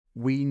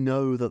We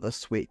know that the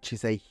Switch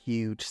is a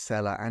huge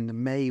seller and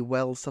may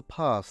well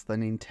surpass the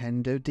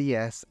Nintendo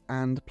DS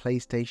and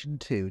PlayStation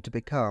 2 to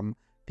become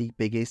the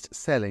biggest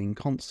selling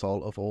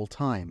console of all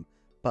time,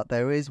 but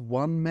there is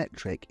one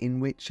metric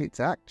in which it's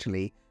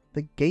actually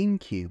the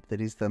GameCube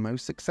that is the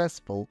most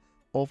successful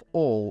of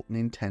all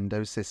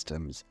Nintendo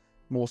systems.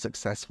 More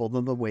successful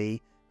than the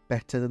Wii,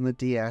 better than the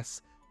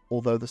DS,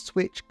 although the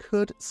Switch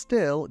could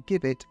still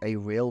give it a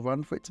real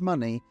run for its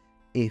money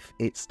if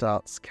it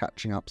starts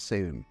catching up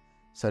soon.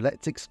 So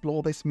let's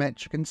explore this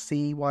metric and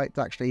see why it's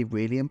actually a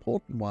really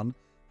important one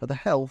for the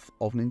health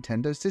of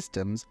Nintendo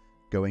systems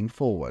going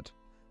forward.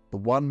 The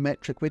one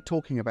metric we're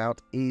talking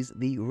about is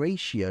the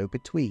ratio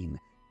between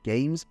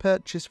games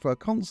purchased for a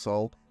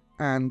console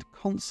and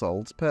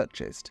consoles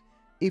purchased.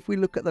 If we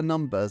look at the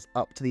numbers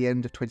up to the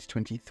end of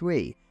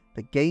 2023,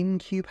 the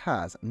GameCube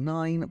has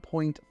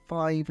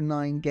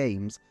 9.59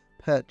 games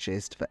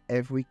purchased for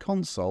every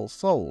console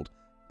sold,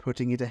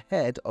 putting it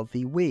ahead of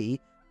the Wii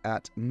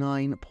at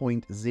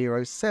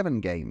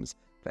 9.07 games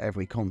for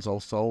every console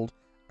sold,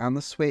 and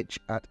the Switch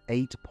at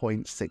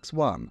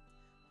 8.61.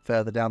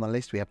 Further down the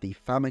list we have the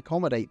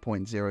Famicom at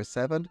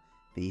 8.07,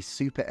 the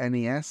Super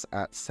NES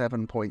at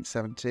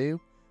 7.72,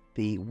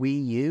 the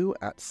Wii U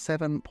at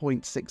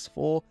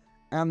 7.64,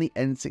 and the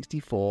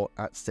N64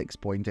 at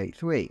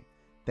 6.83.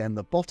 Then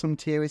the bottom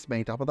tier is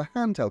made up of the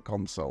handheld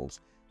consoles,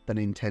 the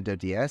Nintendo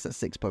DS at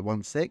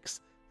 6.16,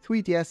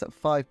 3DS at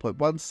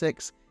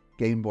 5.16,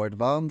 Game Boy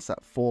Advance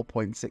at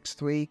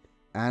 4.63,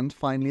 and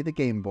finally the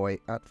Game Boy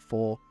at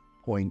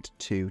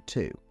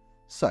 4.22.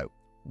 So,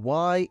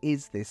 why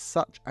is this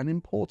such an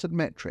important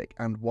metric,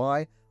 and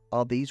why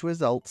are these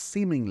results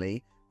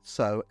seemingly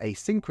so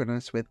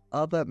asynchronous with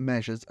other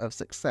measures of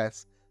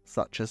success,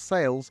 such as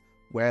sales,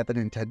 where the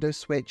Nintendo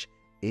Switch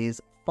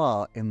is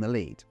far in the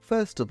lead?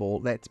 First of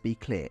all, let's be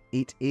clear,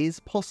 it is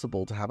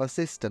possible to have a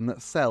system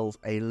that sells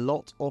a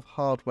lot of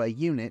hardware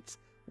units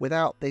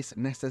without this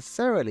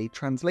necessarily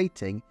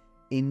translating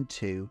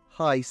into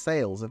high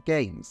sales of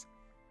games.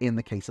 In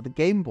the case of the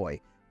Game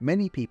Boy,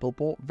 many people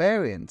bought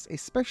variants,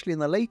 especially in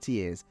the later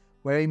years,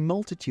 where a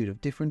multitude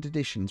of different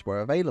editions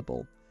were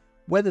available.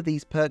 Whether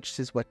these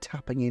purchases were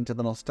tapping into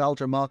the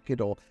nostalgia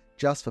market or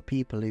just for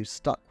people who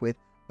stuck with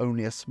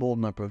only a small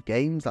number of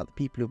games, like the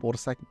people who bought a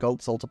second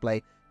console to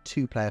play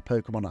two-player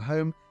Pokemon at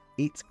home,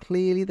 it's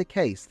clearly the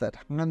case that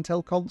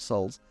handheld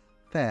consoles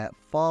fare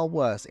far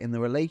worse in the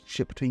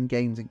relationship between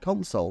games and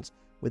consoles,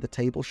 with the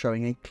table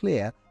showing a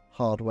clear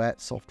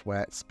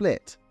hardware-software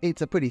split.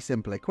 It's a pretty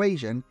simple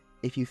equation.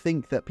 If you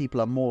think that people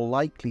are more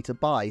likely to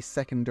buy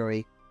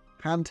secondary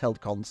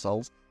handheld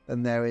consoles,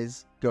 then there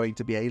is going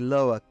to be a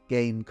lower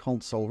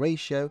game-console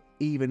ratio,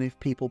 even if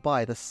people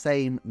buy the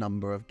same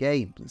number of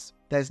games.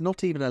 There's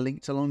not even a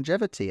link to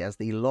longevity, as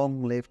the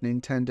long-lived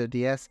Nintendo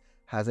DS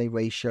has a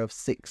ratio of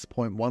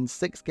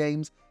 6.16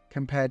 games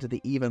compared to the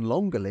even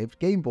longer-lived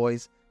Game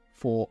Boy's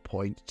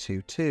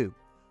 4.22.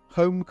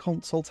 Home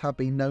consoles have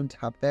been known to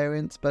have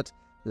variants, but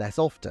less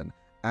often,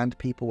 and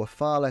people were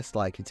far less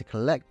likely to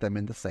collect them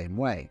in the same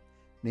way.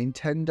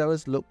 Nintendo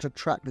has looked to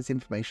track this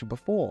information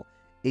before.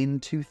 In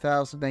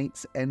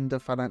 2008's End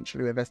of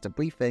Financial Investor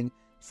Briefing,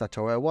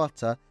 Satoru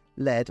Iwata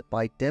led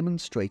by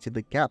demonstrating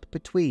the gap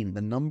between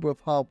the number of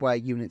hardware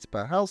units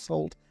per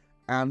household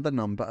and the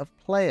number of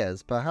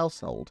players per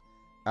household.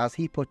 As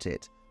he put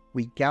it,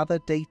 we gather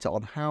data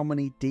on how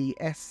many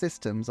DS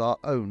systems are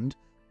owned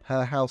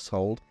per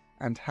household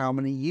and how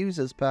many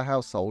users per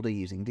household are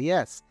using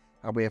DS,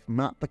 and we have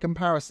mapped the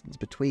comparisons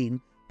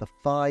between the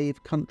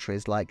 5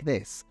 countries like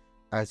this.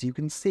 As you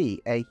can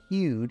see, a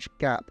huge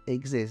gap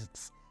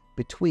exists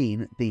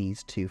between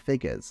these two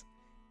figures.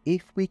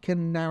 If we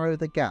can narrow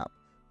the gap,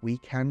 we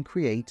can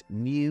create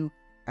new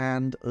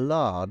and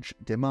large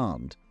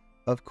demand.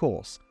 Of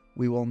course,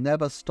 we will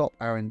never stop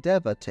our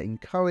endeavour to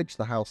encourage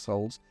the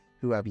households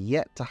who have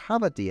yet to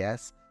have a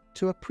DS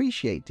to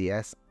appreciate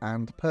DS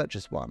and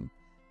purchase one.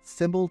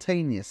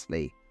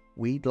 Simultaneously,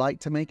 we'd like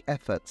to make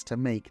efforts to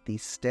make the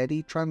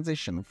steady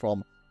transition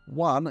from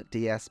one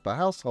DS per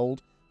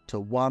household to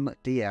one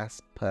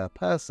DS per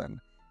person.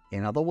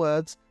 In other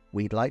words,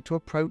 we'd like to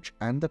approach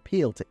and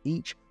appeal to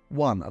each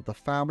one of the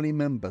family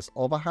members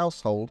of a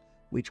household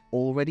which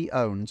already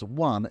owns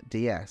one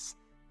DS.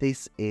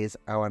 This is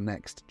our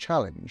next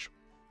challenge.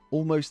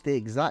 Almost the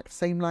exact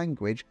same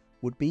language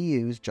would be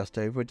used just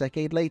over a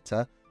decade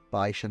later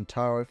by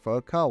Shuntaro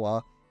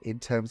Furukawa in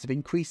terms of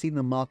increasing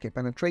the market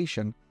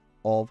penetration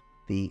of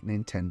the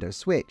Nintendo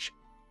Switch.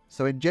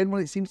 So in general,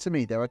 it seems to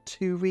me there are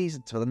 2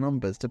 reasons for the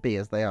numbers to be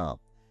as they are.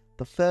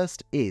 The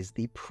first is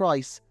the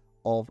price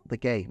of the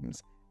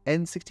games.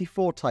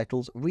 N64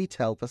 titles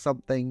retail for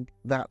something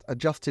that,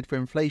 adjusted for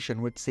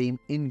inflation, would seem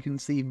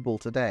inconceivable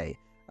today,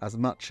 as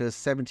much as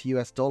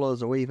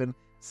 $70 or even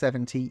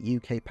 70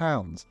 UK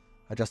pounds.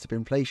 Adjusted for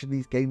inflation,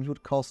 these games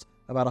would cost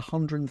about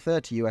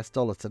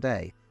 $130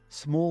 today.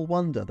 Small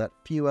wonder that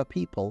fewer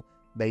people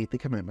made the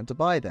commitment to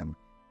buy them.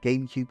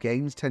 GameCube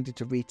games tended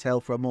to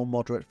retail for a more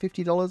moderate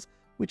 $50,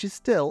 which is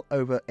still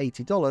over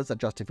 $80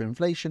 adjusted for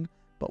inflation,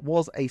 but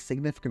was a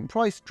significant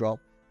price drop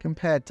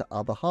compared to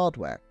other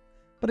hardware.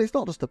 But it's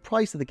not just the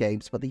price of the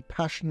games, but the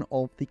passion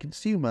of the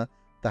consumer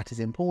that is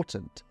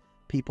important.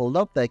 People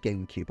love their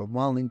GameCube, and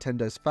while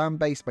Nintendo's fan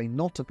base may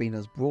not have been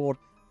as broad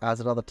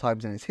as at other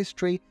times in its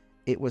history,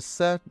 it was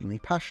certainly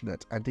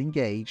passionate and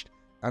engaged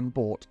and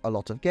bought a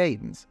lot of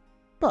games.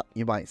 But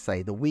you might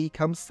say the Wii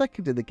comes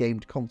second in the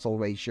game-to-console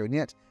ratio, and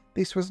yet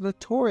this was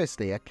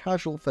notoriously a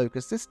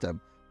casual-focused system,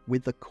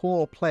 with the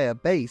core player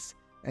base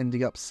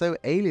ending up so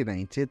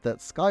alienated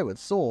that Skyward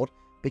Sword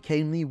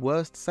became the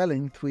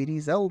worst-selling 3D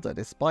Zelda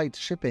despite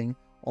shipping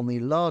on the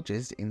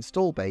largest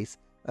install base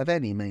of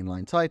any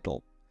mainline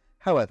title.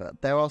 However,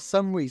 there are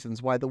some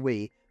reasons why the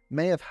Wii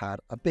may have had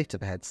a bit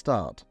of a head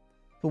start.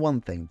 For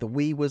one thing, the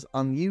Wii was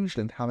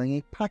unusual in having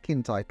a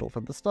pack-in title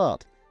from the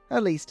start,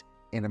 at least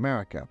in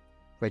America.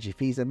 Reggie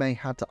Fils-Aimé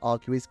had to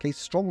argue his case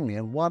strongly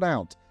and won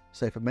out,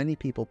 so for many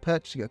people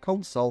purchasing a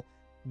console,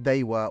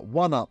 they were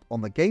one up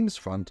on the games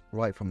front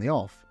right from the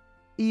off.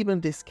 Even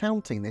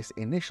discounting this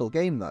initial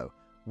game though,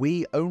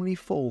 Wii only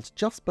falls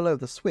just below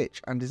the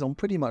Switch and is on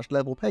pretty much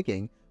level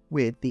pegging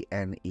with the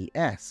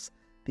NES.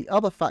 The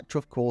other factor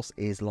of course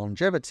is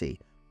longevity.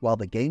 While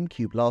the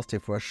GameCube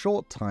lasted for a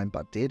short time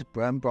but did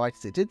burn bright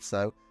as it did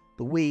so,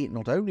 the Wii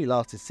not only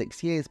lasted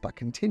 6 years but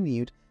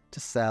continued to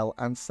sell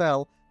and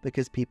sell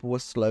because people were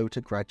slow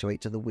to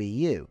graduate to the Wii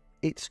U.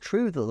 It's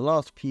true that the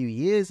last few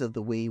years of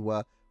the Wii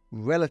were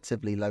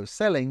relatively low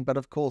selling, but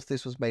of course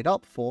this was made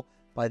up for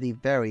by the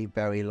very,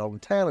 very long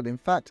tail, and in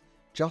fact,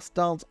 Just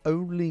Dance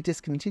only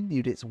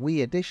discontinued its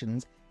Wii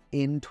editions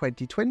in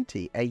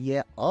 2020, a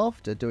year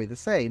after doing the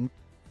same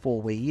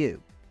for Wii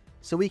U.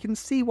 So we can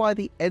see why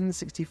the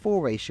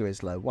N64 ratio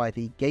is low, why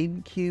the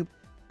GameCube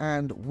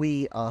and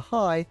Wii are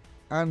high,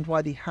 and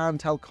why the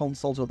handheld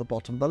consoles are at the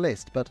bottom of the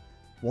list. But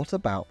what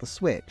about the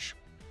Switch?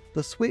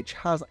 The Switch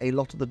has a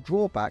lot of the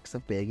drawbacks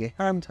of being a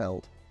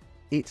handheld.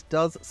 It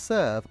does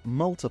serve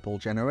multiple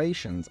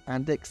generations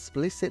and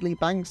explicitly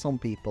banks on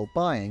people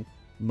buying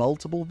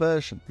multiple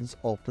versions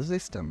of the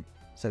system,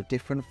 so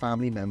different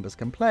family members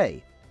can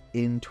play.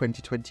 In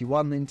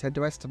 2021,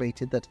 Nintendo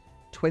estimated that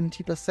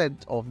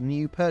 20% of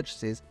new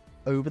purchases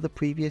over the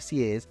previous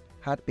years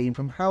had been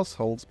from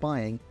households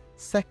buying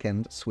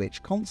second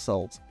Switch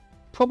consoles,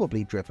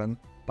 probably driven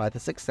by the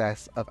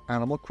success of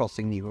Animal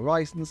Crossing New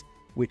Horizons,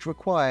 which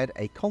required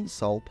a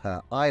console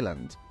per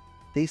island.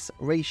 This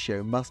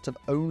ratio must have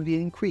only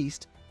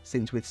increased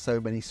since with so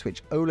many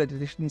Switch OLED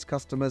editions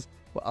customers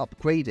were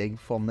upgrading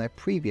from their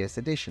previous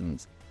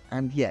editions,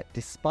 and yet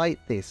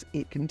despite this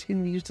it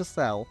continues to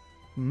sell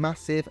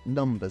massive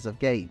numbers of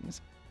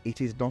games.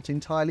 It is not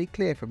entirely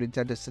clear from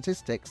Nintendo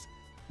statistics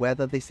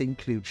whether this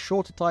includes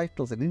shorter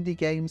titles and indie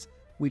games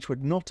which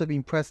would not have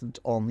been present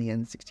on the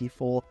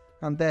N64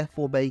 and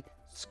therefore may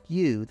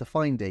skew the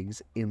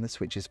findings in the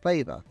Switch's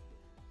favour.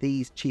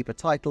 These cheaper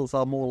titles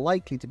are more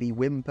likely to be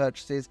whim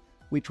purchases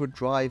which would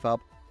drive up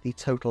the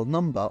total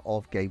number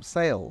of game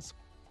sales.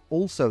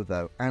 Also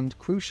though, and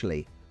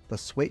crucially, the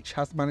Switch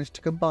has managed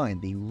to combine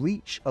the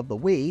reach of the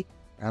Wii,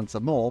 and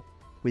some more,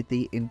 with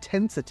the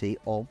intensity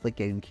of the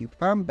GameCube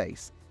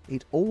fanbase.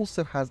 It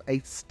also has a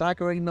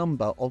staggering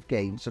number of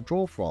games to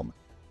draw from.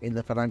 In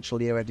the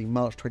financial year ending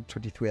March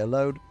 2023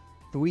 alone,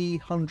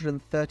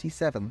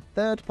 337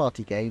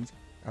 third-party games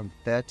and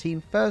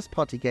 13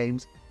 first-party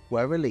games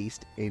were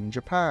released in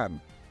Japan,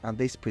 and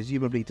this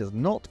presumably does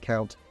not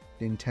count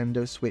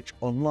Nintendo Switch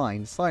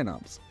Online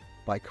signups.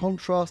 By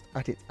contrast,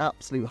 at its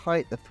absolute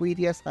height, the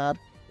 3DS had,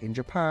 in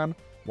Japan,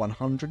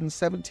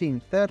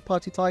 117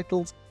 third-party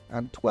titles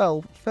and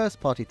 12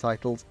 first-party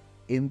titles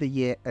in the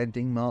year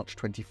ending March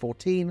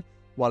 2014,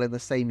 while in the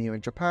same year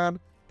in Japan,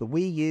 the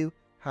Wii U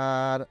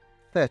had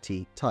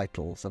 30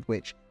 titles, of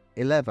which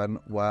 11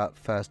 were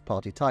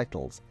first-party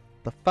titles.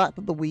 The fact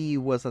that the Wii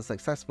U was as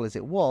successful as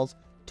it was,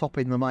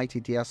 topping the mighty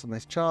DS on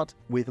this chart,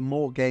 with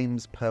more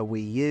games per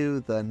Wii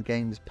U than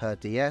games per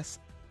DS,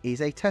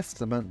 is a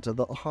testament to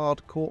the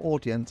hardcore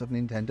audience of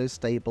Nintendo's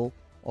stable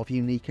of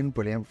unique and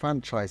brilliant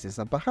franchises,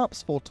 and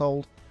perhaps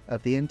foretold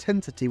of the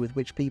intensity with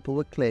which people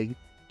would cling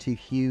to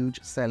huge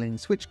selling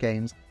Switch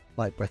games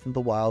like Breath of the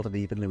Wild and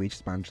even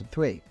Luigi's Mansion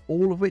 3.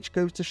 All of which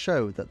goes to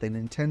show that the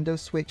Nintendo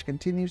Switch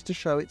continues to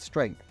show its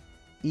strength,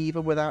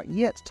 even without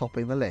yet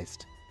topping the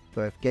list.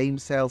 For if game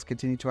sales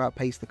continue to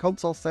outpace the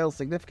console sales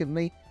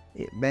significantly,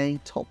 it may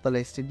top the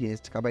list in years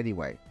to come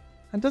anyway.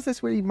 And does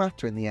this really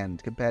matter in the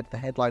end compared to the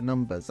headline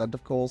numbers and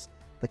of course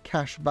the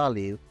cash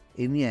value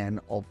in yen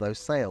of those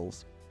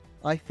sales?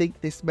 I think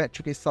this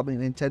metric is something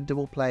Nintendo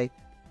will pay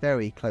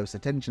very close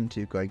attention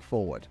to going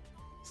forward.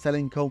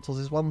 Selling consoles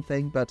is one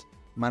thing, but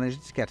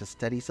managing to get a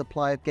steady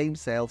supply of game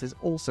sales is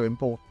also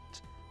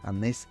important,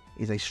 and this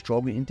is a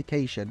strong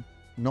indication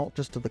not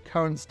just of the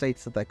current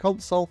status of their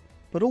console,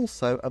 but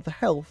also of the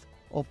health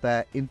of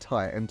their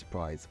entire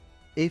enterprise.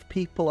 If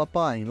people are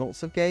buying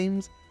lots of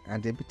games,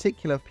 and in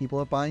particular if people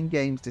are buying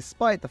games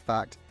despite the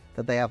fact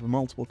that they have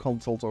multiple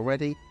consoles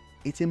already,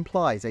 it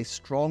implies a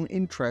strong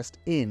interest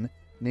in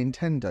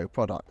Nintendo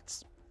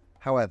products.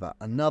 However,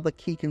 another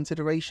key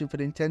consideration for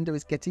Nintendo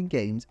is getting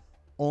games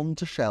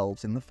onto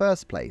shelves in the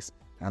first place,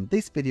 and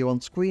this video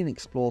on screen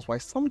explores why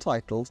some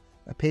titles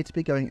appear to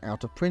be going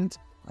out of print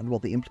and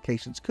what the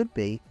implications could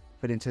be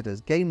for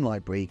Nintendo's game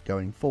library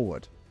going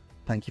forward.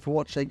 Thank you for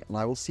watching, and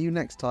I will see you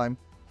next time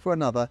for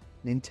another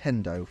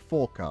Nintendo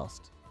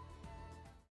Forecast.